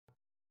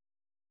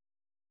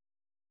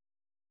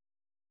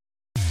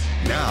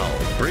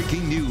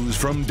Breaking news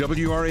from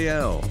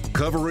WRAL.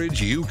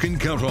 Coverage you can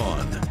count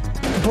on.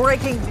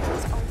 Breaking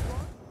news.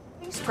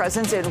 Police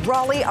presence in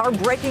Raleigh. Our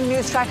breaking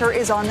news tracker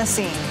is on the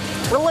scene.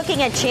 We're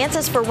looking at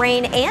chances for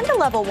rain and a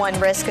level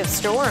 1 risk of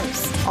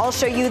storms. I'll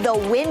show you the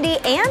windy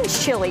and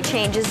chilly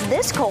changes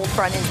this cold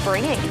front is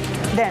bringing.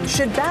 Then,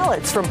 should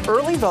ballots from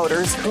early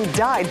voters who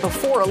died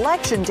before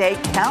Election Day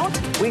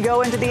count? We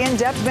go into the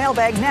in-depth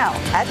mailbag now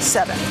at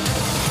 7.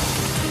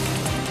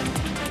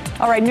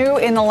 All right, new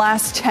in the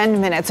last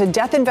 10 minutes, a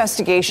death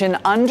investigation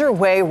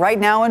underway right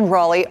now in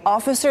Raleigh.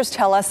 Officers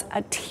tell us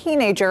a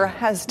teenager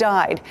has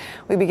died.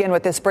 We begin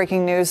with this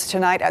breaking news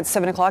tonight at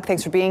 7 o'clock.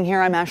 Thanks for being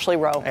here. I'm Ashley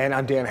Rowe. And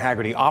I'm Dan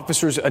Haggerty.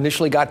 Officers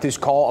initially got this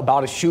call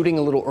about a shooting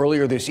a little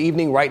earlier this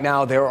evening. Right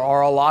now, there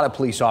are a lot of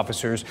police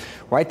officers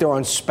right there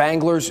on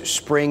Spangler's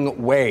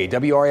Spring Way.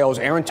 WRAL's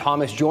Aaron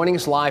Thomas joining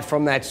us live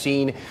from that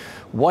scene.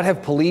 What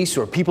have police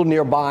or people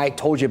nearby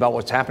told you about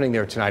what's happening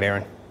there tonight,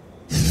 Aaron?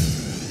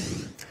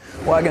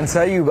 Well, I can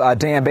tell you,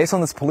 Dan, based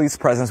on this police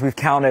presence, we've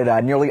counted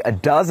nearly a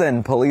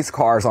dozen police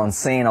cars on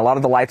scene. A lot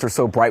of the lights are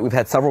so bright. We've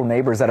had several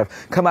neighbors that have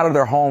come out of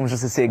their homes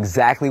just to see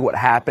exactly what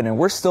happened. And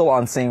we're still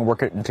on scene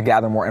working to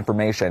gather more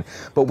information.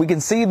 But we can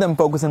see them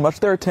focusing much of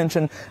their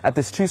attention at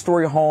this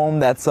two-story home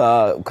that's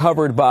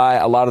covered by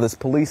a lot of this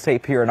police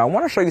tape here. And I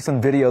want to show you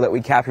some video that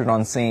we captured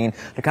on scene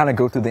to kind of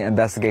go through the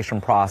investigation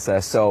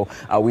process. So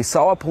we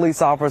saw a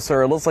police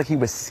officer. It looks like he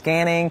was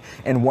scanning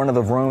in one of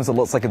the rooms. It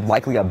looks like it's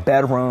likely a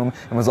bedroom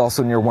and was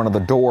also near one of the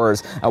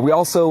doors. We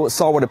also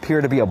saw what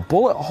appeared to be a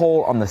bullet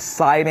hole on the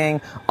siding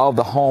of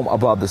the home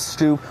above the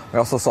stoop. We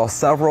also saw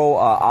several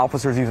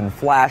officers using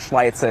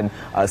flashlights and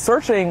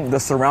searching the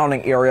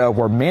surrounding area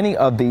where many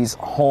of these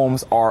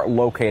homes are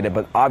located.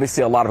 But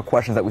obviously a lot of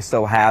questions that we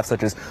still have,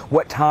 such as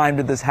what time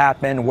did this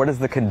happen? What is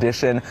the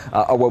condition?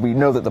 Well, we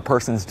know that the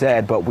person's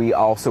dead, but we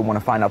also want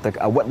to find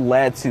out what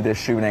led to this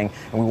shooting,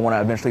 and we want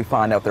to eventually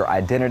find out their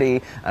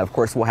identity. Of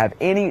course, we'll have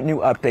any new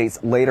updates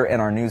later in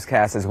our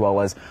newscast as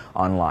well as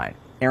online.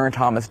 Aaron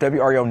Thomas,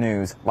 WRAL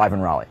News, live in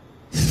Raleigh.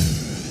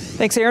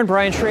 Thanks, Aaron.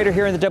 Brian Schrader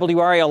here in the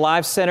WRAL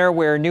Live Center,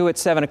 where new at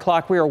 7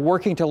 o'clock. We are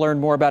working to learn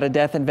more about a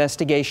death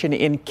investigation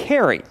in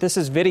Cary. This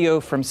is video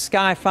from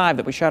Sky 5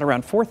 that we shot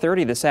around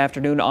 4:30 this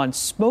afternoon on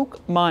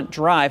Smokemont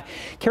Drive.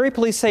 Cary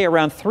police say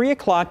around 3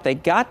 o'clock they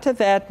got to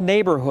that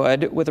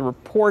neighborhood with a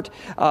report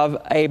of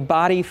a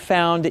body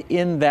found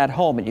in that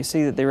home. And you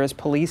see that there is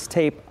police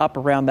tape up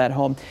around that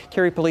home.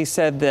 Cary police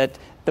said that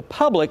the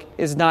public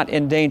is not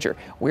in danger.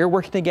 We're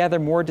working to gather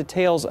more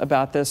details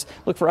about this.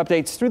 Look for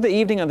updates through the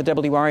evening on the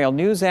WRAL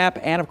News app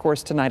and, of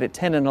course, tonight at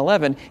 10 and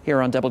 11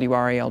 here on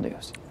WRAL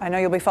News. I know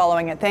you'll be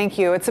following it. Thank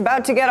you. It's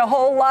about to get a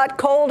whole lot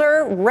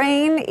colder.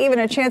 Rain, even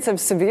a chance of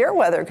severe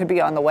weather could be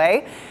on the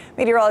way.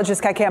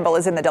 Meteorologist Kat Campbell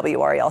is in the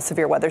WRAL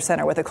Severe Weather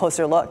Center with a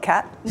closer look.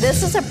 Kat?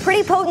 This is a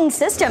pretty potent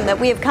system that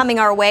we have coming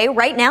our way.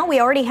 Right now, we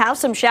already have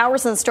some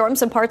showers and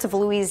storms in parts of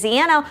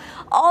Louisiana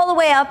all the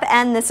way up,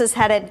 and this is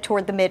headed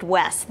toward the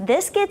Midwest.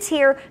 This gets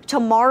here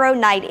tomorrow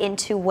night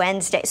into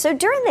Wednesday. So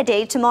during the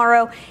day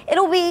tomorrow,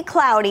 it'll be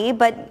cloudy,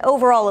 but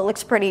overall it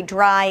looks pretty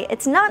dry.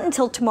 It's not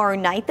until tomorrow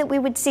night that we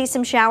would see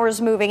some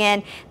showers moving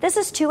in. This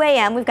is 2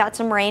 a.m. We've got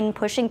some rain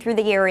pushing through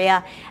the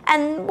area,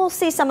 and we'll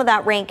see some of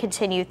that rain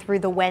continue through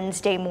the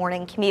Wednesday morning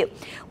commute.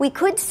 We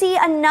could see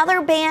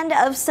another band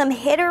of some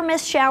hit or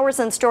miss showers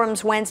and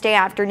storms Wednesday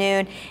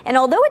afternoon, and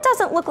although it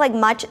doesn't look like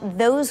much,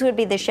 those would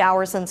be the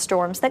showers and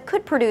storms that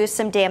could produce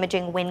some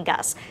damaging wind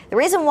gusts. The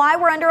reason why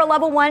we're under a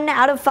level 1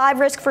 out of 5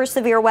 risk for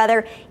severe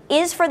weather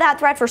is for that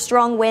threat for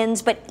strong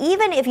winds. But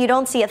even if you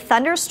don't see a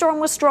thunderstorm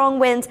with strong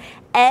winds,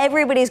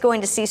 everybody's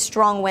going to see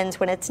strong winds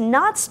when it's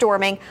not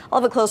storming. I'll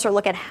have a closer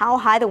look at how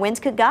high the winds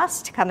could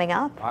gust coming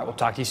up. All right, we'll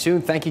talk to you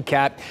soon. Thank you,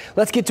 Kat.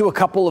 Let's get to a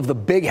couple of the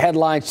big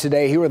headlines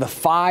today. Here are the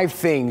 5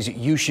 things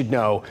you should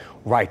know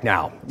right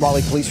now.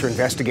 Raleigh police are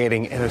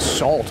investigating an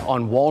assault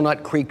on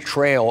Walnut Creek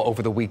Trail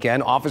over the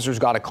weekend. Officers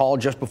got a call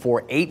just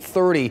before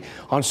 8:30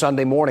 on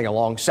Sunday morning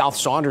along South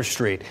Saunders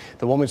Street.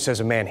 The woman says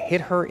a man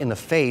hit her in the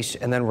face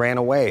and then ran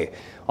away.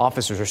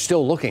 Officers are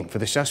still looking for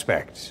the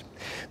suspects.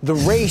 The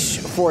race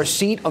for a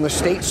seat on the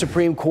state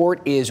Supreme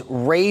Court is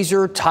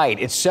razor tight.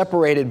 It's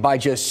separated by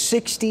just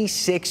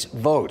 66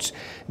 votes.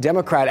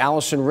 Democrat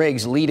Allison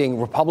Riggs leading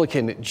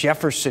Republican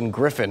Jefferson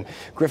Griffin.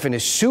 Griffin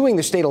is suing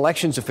the state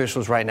elections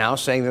officials right now,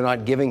 saying they're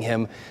not giving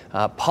him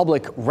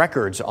public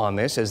records on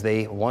this, as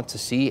they want to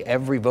see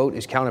every vote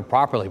is counted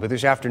properly. But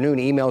this afternoon,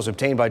 emails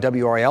obtained by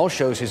WRAL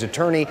shows his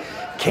attorney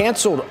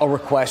canceled a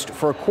request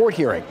for a court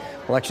hearing.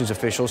 Elections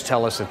officials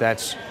tell us that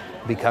that's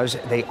because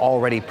they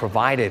already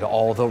provided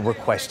all the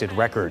requested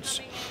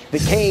records. The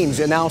Canes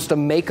announced a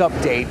makeup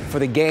date for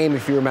the game,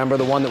 if you remember,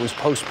 the one that was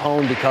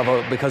postponed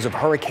because of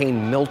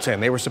Hurricane Milton.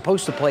 They were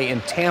supposed to play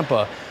in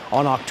Tampa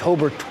on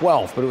October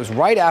 12th, but it was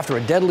right after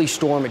a deadly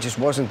storm. It just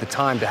wasn't the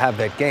time to have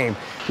that game.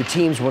 The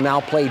teams will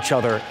now play each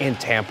other in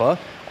Tampa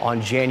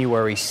on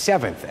January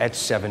 7th at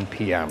 7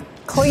 p.m.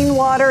 Clean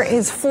water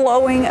is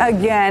flowing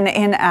again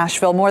in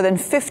Asheville, more than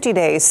 50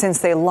 days since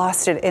they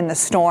lost it in the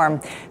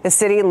storm. The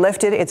city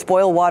lifted its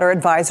boil water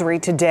advisory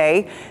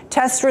today.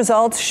 Test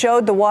results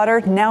showed the water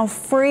now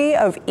free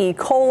of E.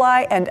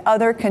 coli and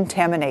other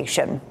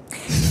contamination.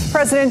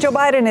 President Joe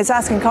Biden is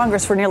asking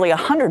Congress for nearly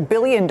 $100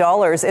 billion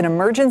in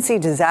emergency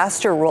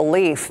disaster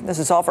relief. This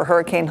is all for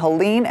Hurricane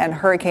Helene and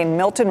Hurricane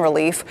Milton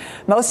relief.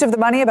 Most of the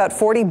money, about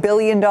 $40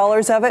 billion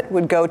of it,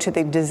 would go to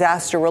the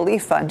Disaster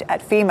Relief Fund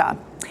at FEMA.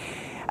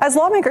 As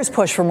lawmakers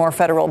push for more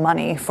federal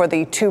money for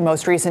the two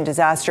most recent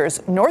disasters,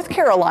 North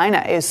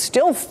Carolina is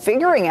still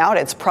figuring out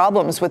its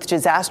problems with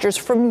disasters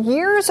from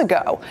years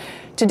ago.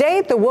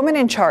 Today, the woman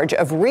in charge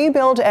of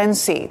Rebuild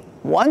NC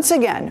once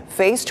again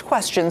faced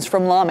questions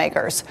from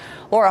lawmakers.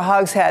 Laura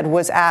Hogshead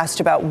was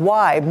asked about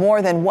why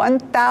more than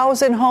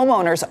 1,000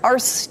 homeowners are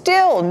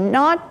still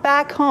not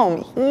back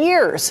home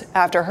years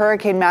after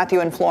Hurricane Matthew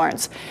and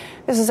Florence.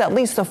 This is at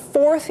least the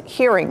fourth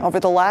hearing over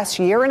the last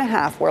year and a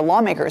half where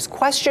lawmakers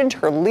questioned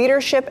her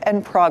leadership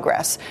and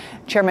progress.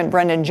 Chairman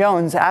Brendan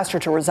Jones asked her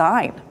to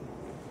resign.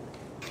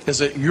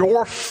 Is it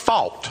your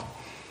fault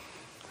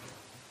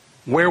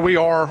where we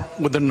are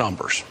with the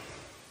numbers?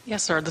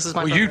 Yes, sir. This is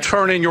my. Will you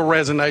turn in your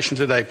resignation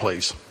today,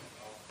 please?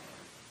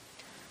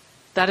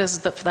 That is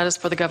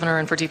for the governor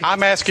and for DPS.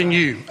 I'm asking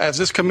you, as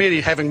this committee,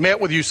 having met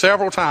with you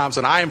several times,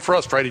 and I am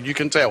frustrated, you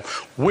can tell,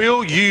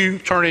 will you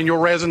turn in your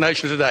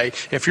resignation today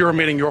if you're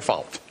admitting your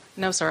fault?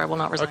 No, sir, I will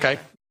not resign. Okay.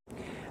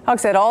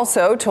 Hogshead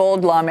also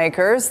told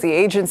lawmakers the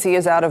agency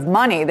is out of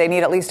money. They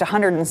need at least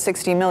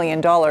 $160 million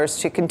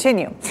to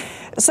continue.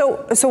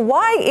 So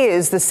why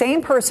is the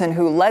same person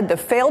who led the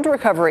failed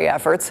recovery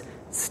efforts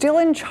still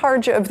in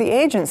charge of the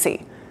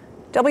agency?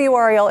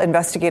 WRAL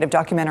investigative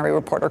documentary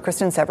reporter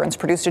Kristen Severance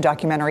produced a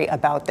documentary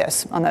about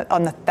this on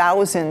the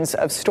thousands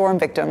of storm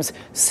victims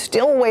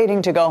still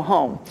waiting to go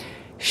home.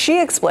 She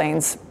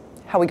explains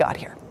how we got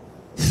here.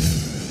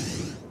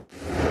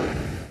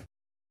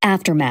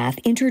 Aftermath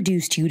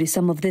introduced you to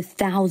some of the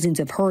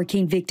thousands of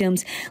hurricane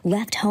victims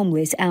left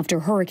homeless after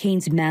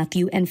Hurricanes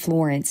Matthew and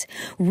Florence.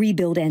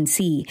 Rebuild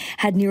NC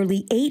had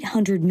nearly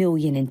 $800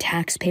 million in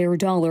taxpayer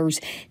dollars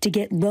to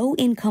get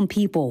low-income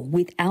people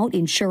without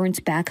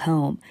insurance back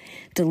home.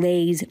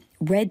 Delays,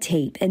 red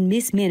tape, and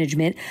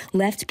mismanagement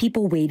left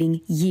people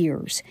waiting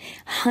years.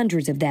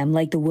 Hundreds of them,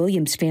 like the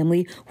Williams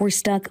family, were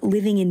stuck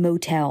living in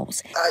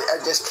motels. I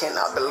just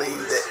cannot believe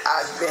that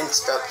I've been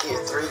stuck here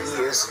 3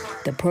 years.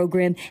 The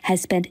program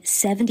has spent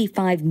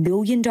 $75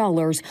 million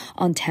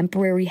on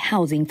temporary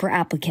housing for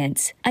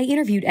applicants. I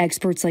interviewed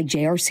experts like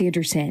J.R.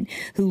 Sanderson,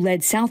 who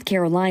led South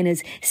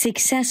Carolina's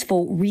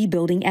successful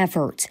rebuilding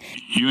efforts.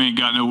 You ain't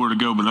got nowhere to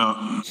go but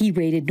up. He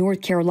rated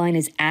North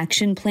Carolina's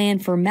action plan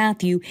for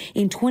Matthew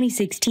in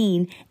 2016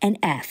 an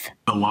F.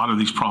 A lot of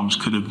these problems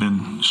could have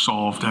been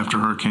solved after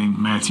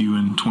Hurricane Matthew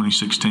in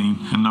 2016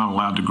 and not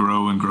allowed to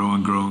grow and grow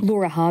and grow.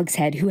 Laura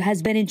Hogshead, who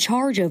has been in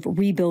charge of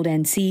Rebuild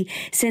NC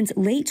since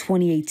late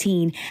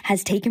 2018,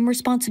 has taken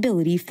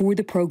responsibility for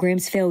the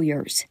program's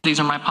failures. These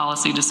are my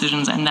policy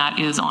decisions, and that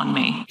is on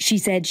me. She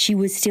said she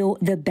was still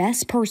the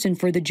best person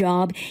for the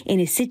job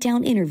in a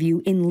sit-down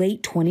interview in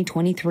late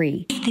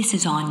 2023. If this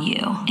is on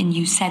you, and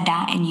you said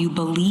that and you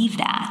believe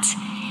that,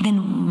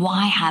 then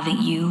why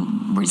haven't you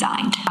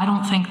resigned? I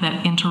don't think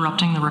that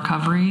interrupting the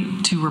recovery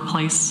to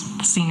replace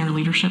the senior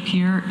leadership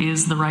here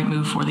is the right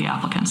move for the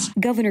applicants.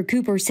 Governor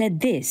Cooper said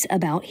this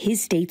about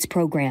his state's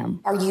program.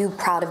 Are you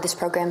proud of this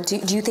program? Do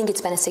you think it's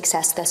been a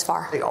success thus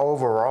far?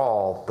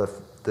 Overall,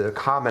 the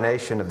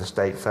combination of the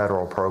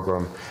state-federal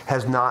program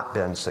has not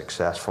been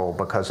successful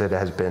because it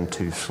has been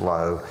too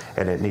slow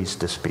and it needs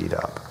to speed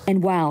up.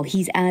 And while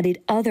he's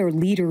added other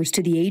leaders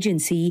to the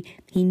agency,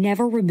 he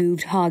never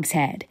removed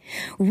Hogshead.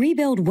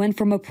 Rebuild went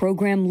from a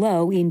program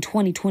low in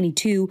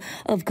 2022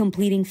 of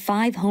completing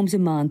 5 homes a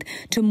month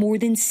to more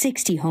than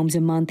 60 homes a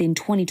month in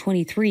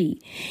 2023.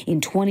 In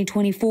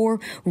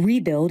 2024,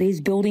 Rebuild is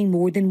building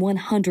more than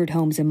 100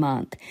 homes a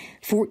month.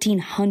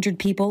 1,400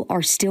 people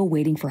are still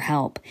waiting for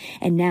help.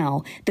 And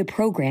now the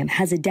program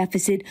has a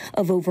deficit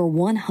of over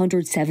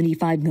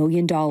 $175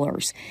 million.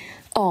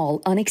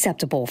 All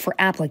unacceptable for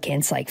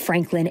applicants like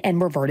Franklin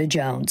and Roberta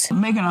Jones.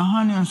 Making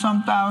 $100 and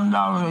some thousand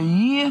a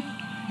year,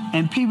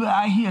 and people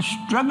out here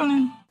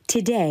struggling.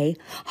 Today,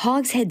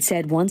 Hogshead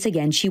said once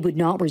again she would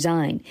not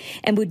resign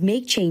and would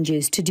make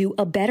changes to do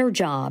a better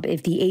job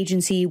if the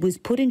agency was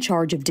put in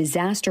charge of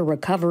disaster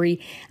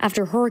recovery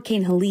after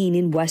Hurricane Helene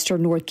in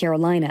western North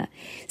Carolina.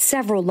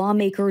 Several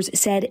lawmakers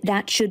said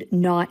that should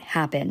not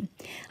happen.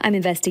 I'm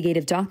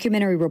investigative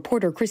documentary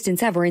reporter Kristen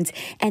Severance,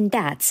 and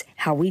that's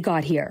how we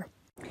got here.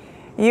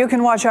 You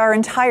can watch our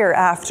entire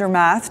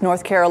Aftermath,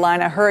 North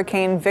Carolina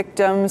hurricane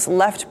victims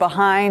left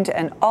behind,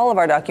 and all of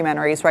our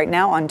documentaries right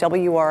now on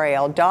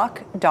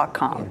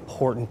WRALdoc.com.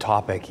 Important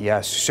topic,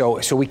 yes. So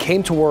we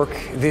came to work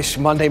this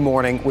Monday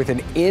morning with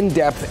an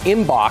in-depth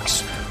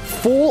inbox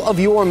full of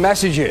your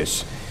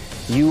messages.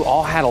 You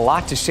all had a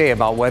lot to say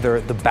about whether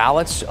the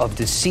ballots of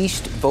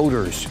deceased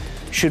voters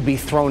should be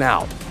thrown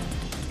out.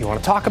 You want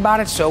to talk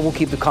about it, so we'll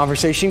keep the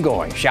conversation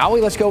going, shall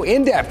we? Let's go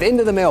in depth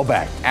into the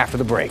mailbag after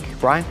the break.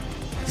 Brian?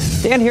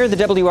 Dan here at the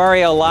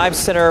WRAL Live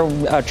Center.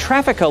 A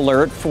traffic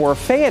alert for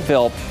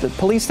Fayetteville. The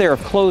police there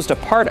have closed a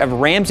part of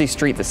Ramsey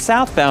Street, the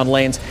southbound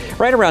lanes,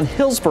 right around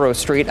Hillsborough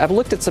Street. I've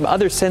looked at some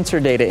other sensor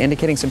data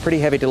indicating some pretty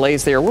heavy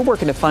delays there. We're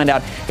working to find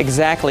out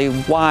exactly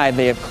why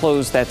they have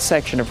closed that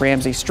section of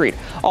Ramsey Street.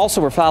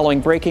 Also, we're following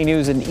breaking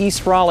news in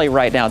East Raleigh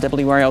right now.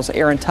 WRAL's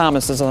Aaron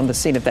Thomas is on the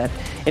scene of that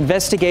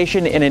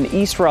investigation in an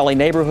East Raleigh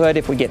neighborhood.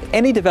 If we get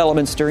any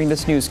developments during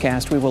this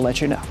newscast, we will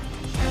let you know.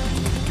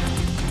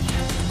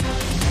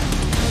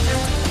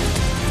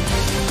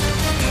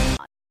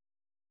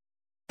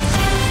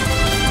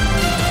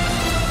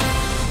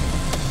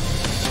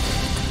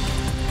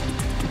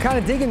 Kind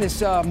of digging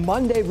this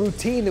Monday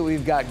routine that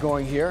we've got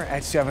going here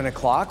at 7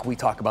 o'clock. We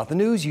talk about the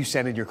news. You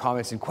send in your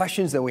comments and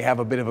questions. Then we have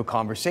a bit of a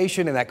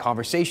conversation. And that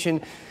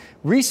conversation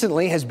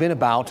recently has been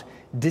about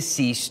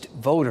deceased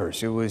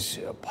voters. It was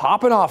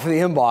popping off in the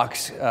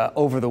inbox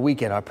over the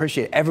weekend. I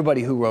appreciate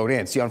everybody who wrote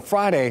in. See, on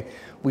Friday,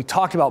 we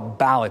talked about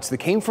ballots that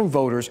came from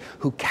voters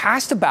who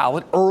cast a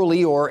ballot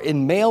early or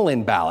in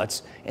mail-in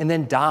ballots and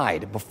then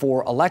died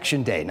before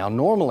Election Day. Now,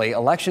 normally,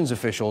 elections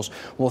officials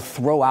will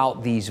throw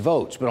out these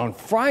votes. But on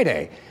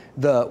Friday,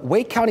 the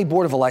Wake County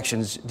Board of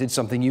Elections did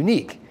something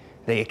unique.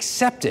 They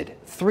accepted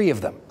 3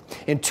 of them.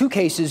 In 2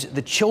 cases,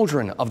 the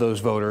children of those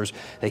voters,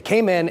 they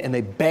came in and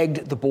they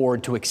begged the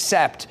board to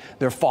accept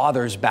their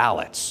father's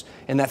ballots.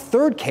 In that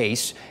 3rd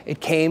case, it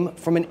came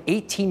from an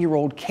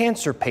 18-year-old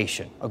cancer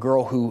patient, a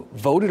girl who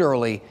voted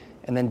early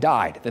and then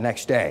died the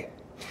next day.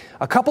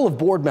 A couple of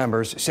board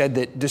members said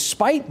that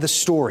despite the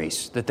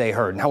stories that they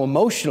heard and how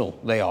emotional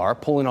they are,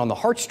 pulling on the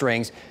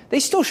heartstrings, they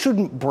still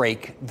shouldn't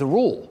break the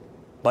rule.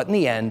 But in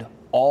the end,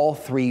 all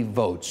 3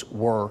 votes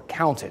were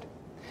counted.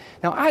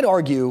 Now, I'd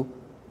argue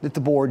that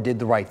the board did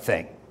the right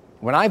thing.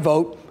 When I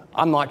vote,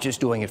 I'm not just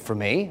doing it for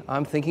me.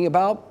 I'm thinking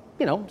about,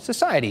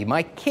 society,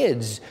 my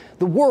kids,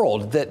 the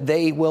world that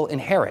they will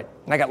inherit.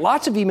 And I got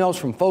lots of emails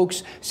from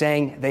folks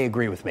saying they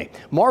agree with me.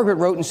 Margaret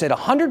wrote and said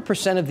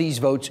 100% of these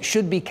votes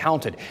should be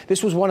counted.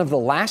 This was one of the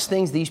last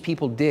things these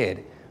people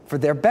did for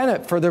their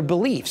benefit, for their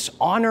beliefs,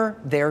 honor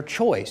their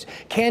choice.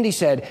 Candy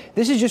said,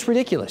 this is just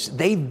ridiculous.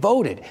 They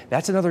voted.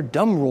 That's another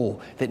dumb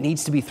rule that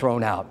needs to be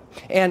thrown out.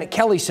 And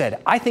Kelly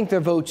said, I think their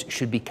votes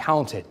should be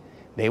counted.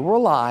 They were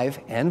alive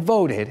and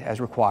voted as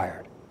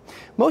required.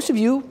 Most of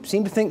you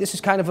seem to think this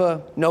is kind of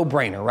a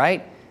no-brainer,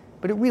 right?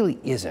 But it really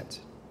isn't.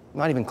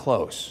 Not even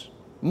close.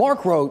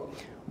 Mark wrote,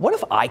 what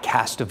if I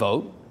cast a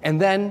vote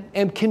and then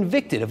am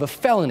convicted of a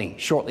felony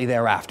shortly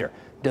thereafter?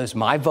 Does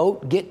my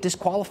vote get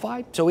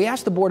disqualified? So we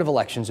asked the Board of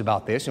Elections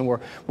about this, and we're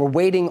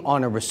waiting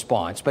on a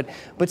response. But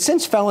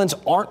since felons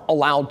aren't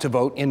allowed to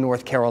vote in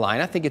North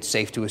Carolina, I think it's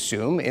safe to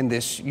assume in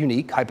this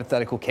unique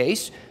hypothetical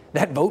case,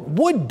 that vote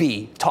would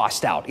be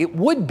tossed out. It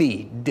would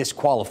be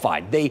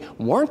disqualified. They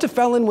weren't a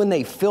felon when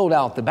they filled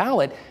out the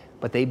ballot,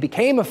 but they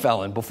became a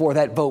felon before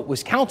that vote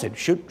was counted.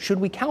 Should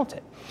we count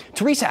it?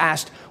 Teresa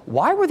asked,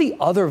 why were the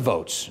other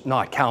votes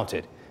not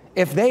counted?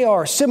 If they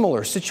are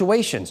similar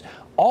situations,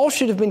 all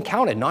should have been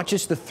counted, not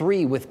just the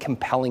 3 with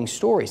compelling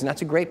stories. And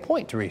that's a great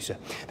point, Teresa.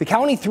 The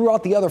county threw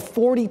out the other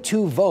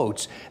 42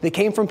 votes that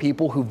came from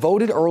people who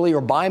voted early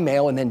or by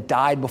mail and then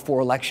died before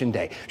Election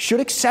Day. Should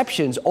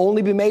exceptions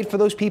only be made for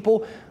those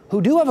people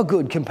who do have a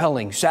good,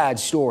 compelling, sad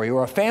story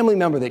or a family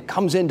member that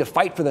comes in to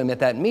fight for them at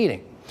that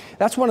meeting?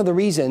 That's one of the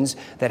reasons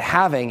that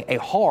having a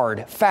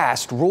hard,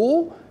 fast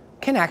rule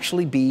can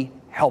actually be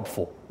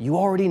helpful. You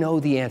already know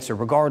the answer,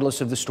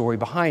 regardless of the story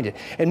behind it.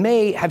 It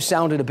may have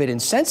sounded a bit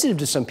insensitive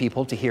to some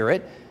people to hear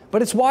it,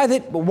 but it's why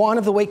that one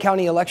of the Wake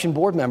County Election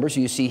Board members,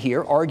 who you see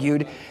here,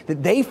 argued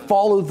that they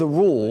followed the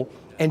rule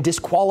and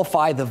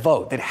disqualify the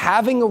vote, that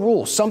having a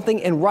rule, something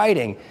in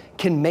writing,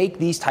 can make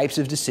these types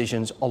of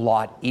decisions a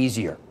lot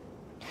easier.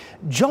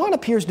 John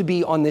appears to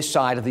be on this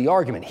side of the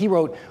argument. He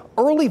wrote,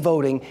 early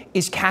voting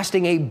is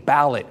casting a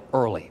ballot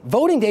early.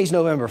 Voting day is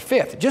November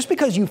 5th. Just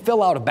because you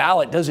fill out a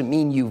ballot doesn't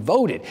mean you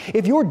voted.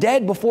 If you're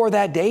dead before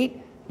that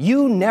date,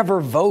 you never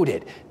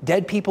voted.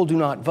 Dead people do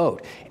not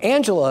vote.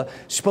 Angela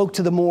spoke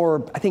to the more,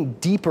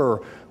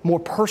 deeper, more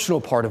personal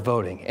part of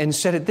voting and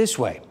said it this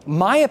way.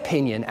 My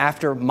opinion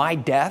after my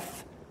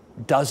death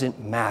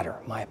doesn't matter.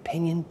 My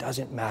opinion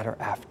doesn't matter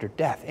after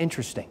death.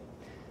 Interesting.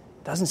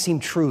 Doesn't seem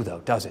true, though,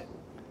 does it?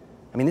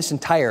 I mean, this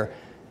entire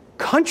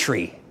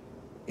country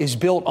is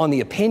built on the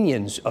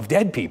opinions of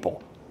dead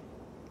people.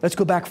 Let's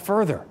go back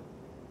further.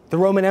 The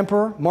Roman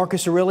Emperor,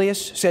 Marcus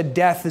Aurelius, said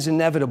death is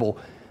inevitable,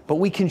 but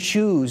we can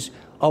choose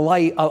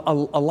we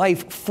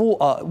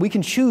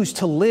can choose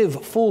to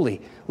live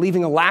fully,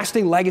 leaving a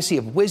lasting legacy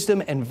of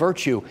wisdom and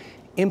virtue,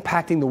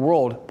 impacting the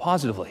world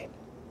positively.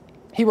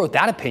 He wrote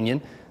that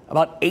opinion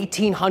about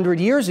 1,800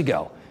 years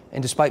ago,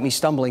 and despite me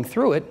stumbling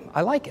through it,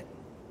 I like it.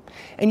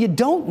 And you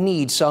don't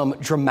need some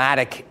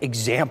dramatic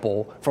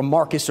example from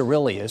Marcus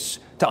Aurelius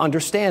to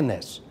understand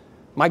this.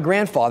 My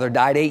grandfather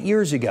died 8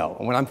 years ago,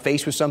 and when I'm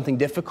faced with something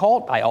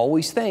difficult, I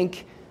always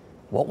think,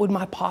 what would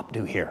my pop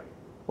do here?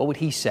 What would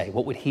he say?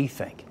 What would he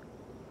think?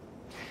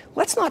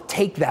 Let's not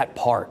take that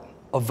part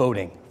of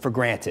voting for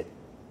granted.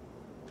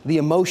 The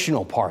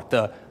emotional part,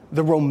 the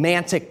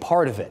romantic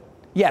part of it.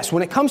 Yes,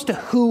 when it comes to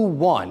who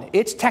won,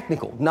 it's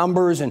technical,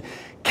 numbers and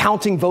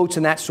counting votes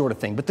and that sort of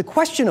thing. But the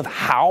question of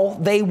how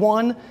they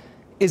won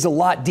is a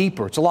lot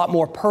deeper. It's a lot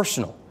more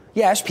personal.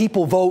 Yes,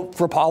 people vote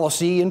for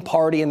policy and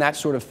party and that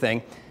sort of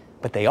thing,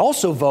 but they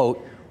also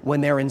vote when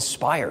they're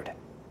inspired,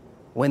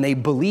 when they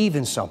believe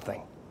in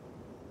something.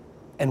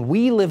 And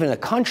we live in a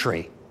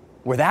country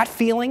where that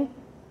feeling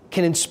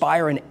can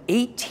inspire an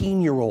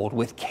 18-year-old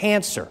with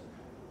cancer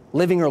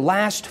living her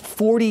last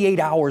 48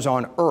 hours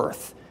on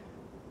Earth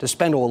to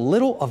spend a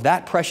little of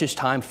that precious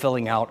time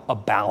filling out a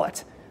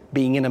ballot,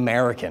 being an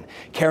American,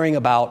 caring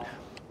about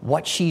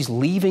what she's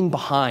leaving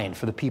behind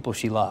for the people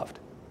she loved.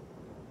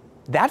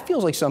 That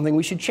feels like something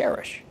we should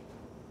cherish.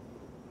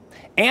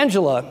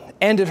 Angela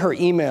ended her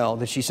email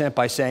that she sent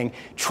by saying,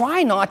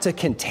 try not to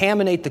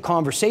contaminate the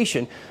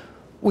conversation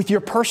with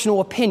your personal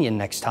opinion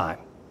next time.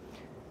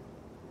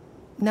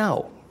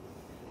 No.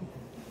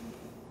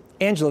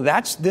 Angela,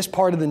 that's this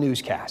part of the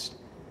newscast.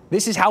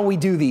 This is how we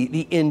do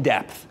the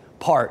in-depth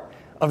part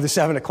of the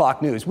 7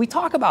 o'clock news. We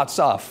talk about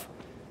stuff.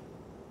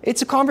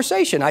 It's a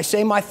conversation. I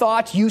say my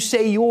thoughts, you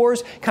say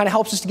yours. Kind of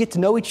helps us to get to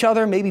know each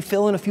other, maybe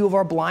fill in a few of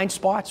our blind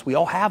spots. We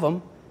all have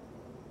them.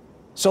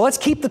 So let's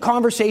keep the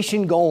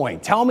conversation going.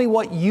 Tell me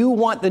what you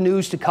want the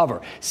news to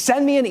cover.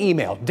 Send me an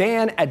email,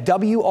 dan@WRAL.com.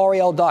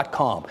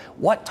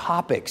 What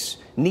topics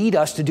need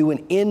us to do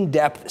an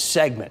in-depth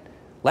segment?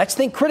 Let's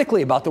think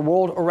critically about the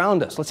world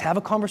around us. Let's have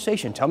a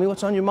conversation. Tell me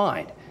what's on your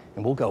mind,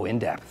 and we'll go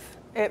in-depth.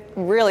 It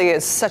really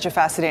is such a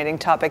fascinating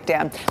topic,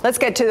 Dan. Let's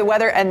get to the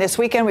weather. And this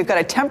weekend, we've got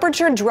a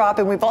temperature drop,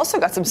 and we've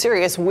also got some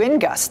serious wind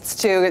gusts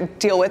to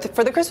deal with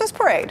for the Christmas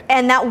parade.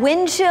 And that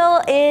wind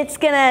chill, it's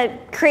going to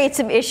create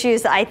some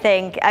issues, I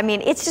think. I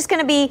mean, it's just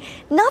going to be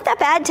not that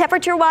bad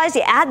temperature-wise.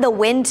 You add the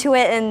wind to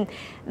it, and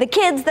the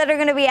kids that are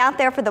going to be out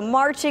there for the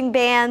marching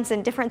bands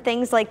and different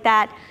things like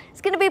that,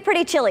 it's going to be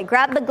pretty chilly.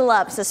 Grab the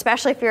gloves,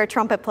 especially if you're a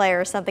trumpet player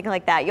or something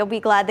like that. You'll be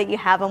glad that you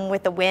have them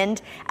with the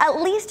wind.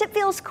 At least it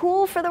feels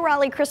cool for the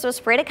Raleigh Christmas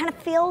parade. It kind of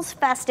feels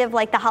festive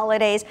like the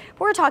holidays.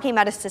 We're talking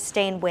about a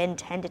sustained wind,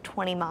 10 to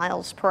 20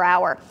 miles per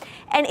hour.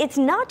 And it's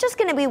not just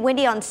going to be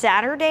windy on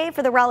Saturday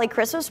for the Raleigh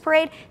Christmas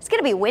parade. It's going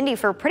to be windy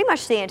for pretty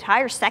much the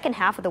entire second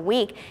half of the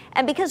week.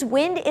 And because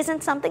wind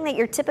isn't something that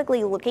you're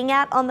typically looking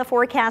at on the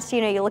forecast,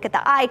 you know, you look at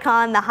the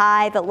icon, the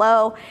high, the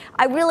low.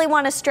 I really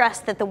want to stress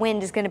that the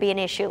wind is going to be an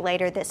issue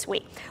later this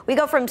week. We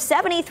go from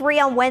 73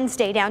 on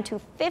Wednesday down to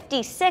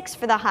 56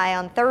 for the high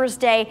on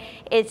Thursday.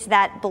 It's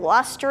that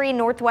blustery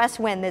northwest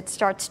wind that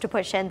starts to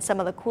push in some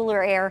of the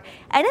cooler air,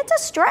 and it's a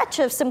stretch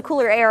of some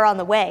cooler air on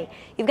the way.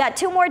 You've got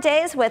 2 more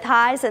days with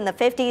highs in the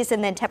 50s,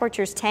 and then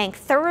temperatures tank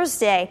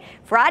Thursday.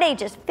 Friday,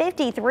 just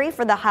 53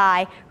 for the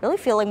high, really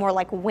feeling more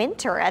like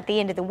winter at the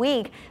end of the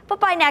week. But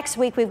by next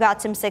week, we've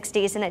got some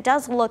 60s, and it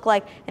does look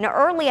like an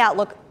early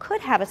outlook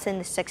could have us in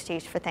the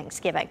 60s for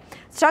Thanksgiving.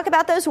 Let's talk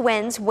about those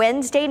winds.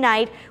 Wednesday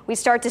night, we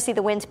start to see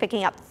the winds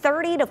picking up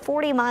 30 to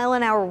 40 mile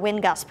an hour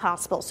wind gusts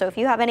possible. So if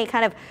you have any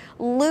kind of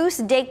loose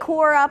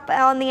decor up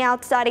on the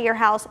outside of your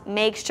house,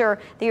 make sure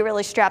that you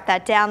really strap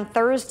that down.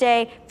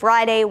 Thursday,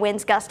 Friday,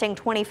 winds gusting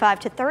 25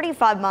 to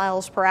 35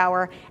 miles per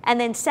hour. And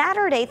then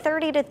Saturday,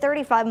 30 to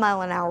 35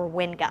 mile an hour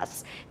wind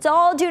gusts. It's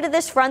all due to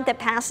this front that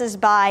passes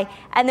by,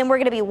 and then we're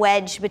going to be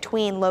wedged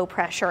between low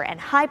pressure and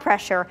high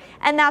pressure,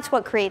 and that's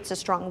what creates a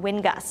strong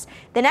wind gust.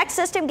 The next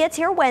system gets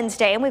here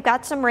Wednesday, and we've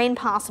got some rain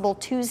possible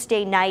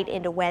Tuesday night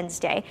into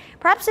Wednesday.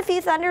 Perhaps a few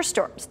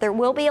thunderstorms. There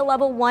will be a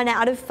level 1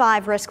 out of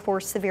 5 risk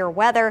for severe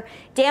weather.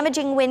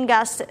 Damaging wind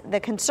gusts, the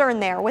concern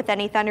there with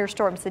any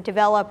thunderstorms that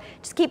develop.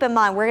 Just keep in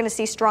mind, we're going to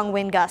see strong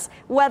wind gusts,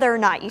 whether or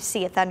not you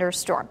see a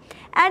thunderstorm.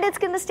 And it's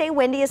going to stay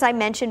windy, as I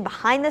mentioned,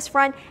 behind this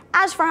front.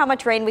 As for how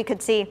much rain we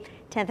could see,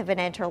 1/10 of an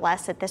inch or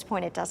less. At this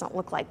point, it doesn't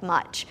look like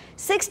much.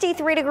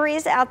 63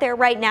 degrees out there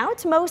right now.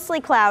 It's mostly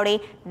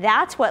cloudy.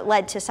 That's what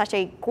led to such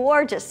a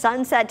gorgeous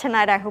sunset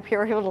tonight. I hope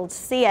you're able to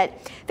see it.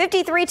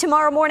 53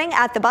 tomorrow morning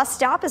at the bus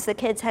stop as the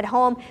kids head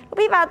home. It'll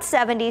be about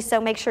 70, so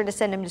make sure to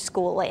send them to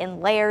school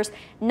in layers.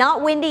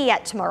 Not windy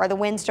yet tomorrow. The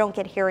winds don't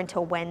get here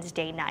until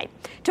Wednesday night.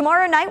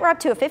 Tomorrow night, we're up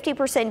to a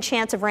 50%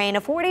 chance of rain,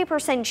 a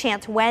 40%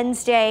 chance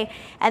Wednesday,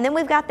 and then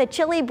we've got the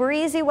chilly,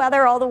 breezy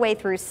weather all the way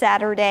through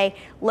Saturday.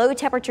 Low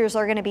temperatures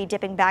are going to be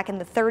dipping back in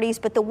the 30s,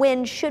 but the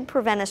wind should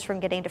prevent us from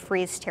getting to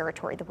freeze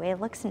territory the way it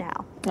looks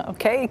now.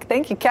 Okay,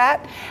 thank you,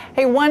 Kat.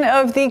 Hey, one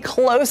of the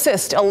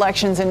closest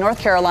elections in North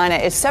Carolina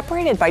is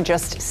separated by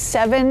just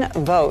 7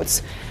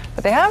 votes,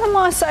 but they haven't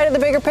lost sight of the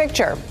bigger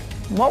picture.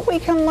 What we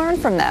can learn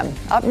from them.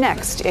 Up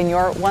next in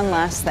your One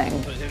Last Thing.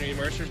 Henry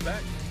Mercer's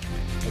back.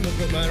 I'm gonna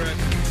put mine right.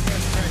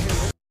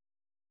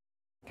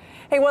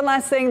 Hey, one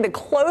last thing. The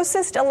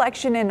closest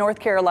election in North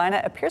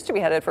Carolina appears to be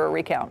headed for a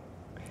recount.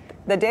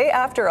 The day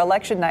after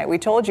election night, we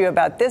told you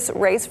about this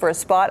race for a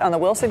spot on the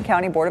Wilson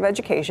County Board of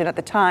Education. At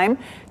the time,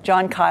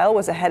 John Kyle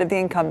was ahead of the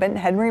incumbent,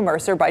 Henry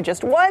Mercer, by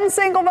just 1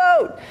 single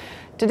vote.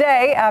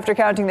 Today, after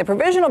counting the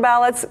provisional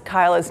ballots,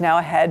 Kyle is now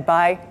ahead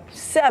by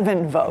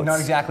 7 votes. Not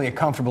exactly a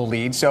comfortable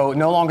lead, so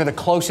no longer the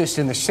closest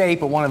in the state,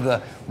 but one of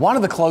the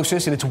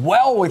closest, and it's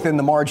well within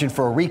the margin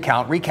for a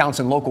recount. Recounts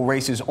in local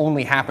races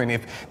only happen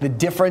if the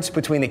difference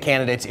between the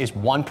candidates is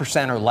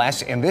 1% or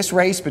less, and this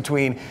race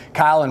between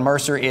Kyle and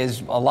Mercer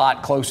is a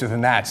lot closer than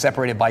that,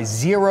 separated by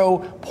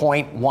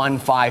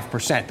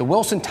 0.15%. The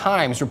Wilson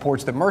Times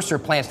reports that Mercer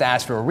plans to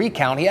ask for a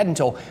recount. He had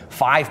until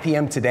 5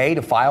 p.m. today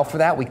to file for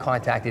that. We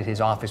contacted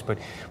his office, but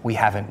we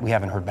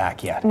haven't heard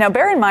back yet. Now,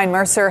 bear in mind,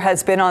 Mercer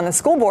has been on the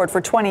school board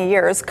for 20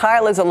 years.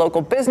 Kyle is a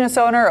local business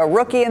owner, a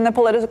rookie in the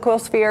political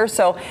sphere.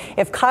 So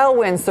if Kyle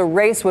wins, the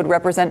race would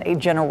represent a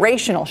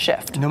generational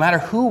shift. No matter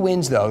who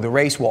wins, though, the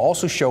race will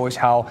also show us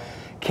how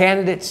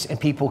candidates and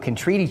people can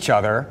treat each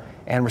other,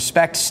 and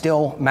respect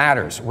still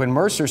matters. When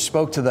Mercer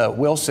spoke to the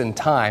Wilson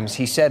Times,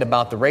 he said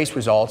about the race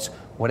results,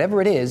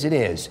 "Whatever it is, it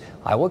is.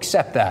 I will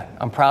accept that.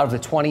 I'm proud of the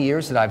 20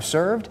 years that I've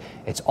served.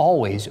 It's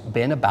always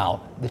been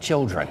about the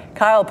children."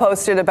 Kyle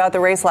posted about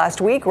the race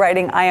last week,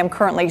 writing, "I am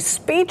currently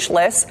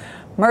speechless.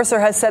 Mercer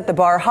has set the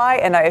bar high,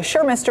 and I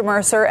assure Mr.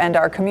 Mercer and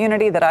our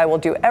community that I will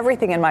do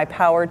everything in my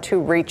power to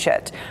reach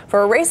it."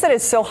 For a race that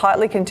is so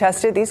hotly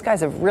contested, these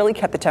guys have really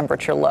kept the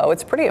temperature low.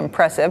 It's pretty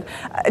impressive.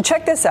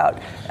 Check this out.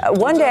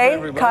 One day,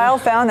 Kyle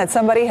found that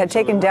somebody had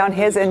taken down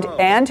his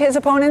and his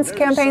opponent's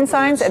campaign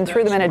signs and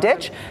threw them in a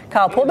ditch.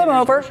 Kyle pulled them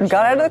over,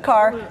 got out of the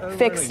car,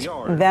 fixed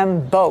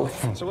them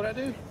both.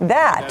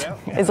 That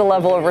is a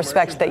level of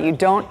respect that you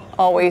don't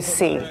always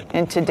see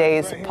in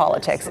today's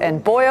politics.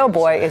 And boy, oh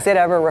boy, is it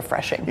ever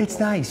refreshing. It's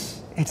nice.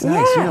 It's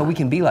nice. Yeah. You know, we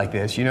can be like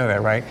this. You know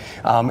that, right?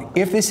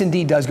 If this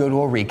indeed does go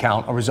to a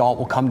recount, a result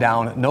will come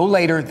down no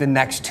later than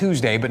next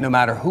Tuesday. But no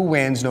matter who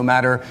wins, no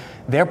matter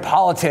their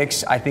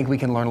politics, I think we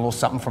can learn a little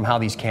something from how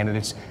these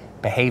candidates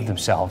behave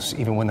themselves,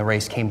 even when the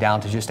race came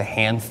down to just a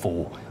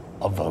handful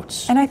of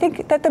votes. And I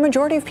think that the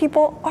majority of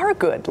people are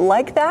good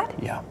like that.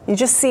 Yeah. You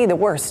just see the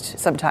worst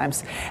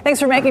sometimes. Thanks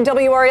for making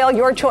WRAL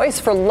your choice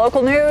for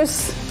local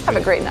news. Have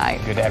a great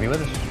night. Good to have you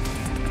with us.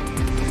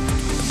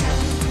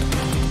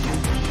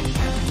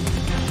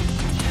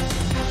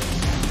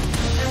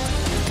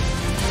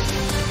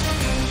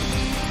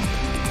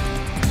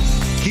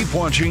 Keep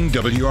watching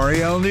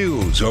WRAL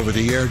News over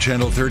the air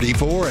Channel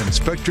 34 and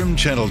Spectrum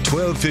Channel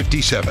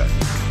 1257.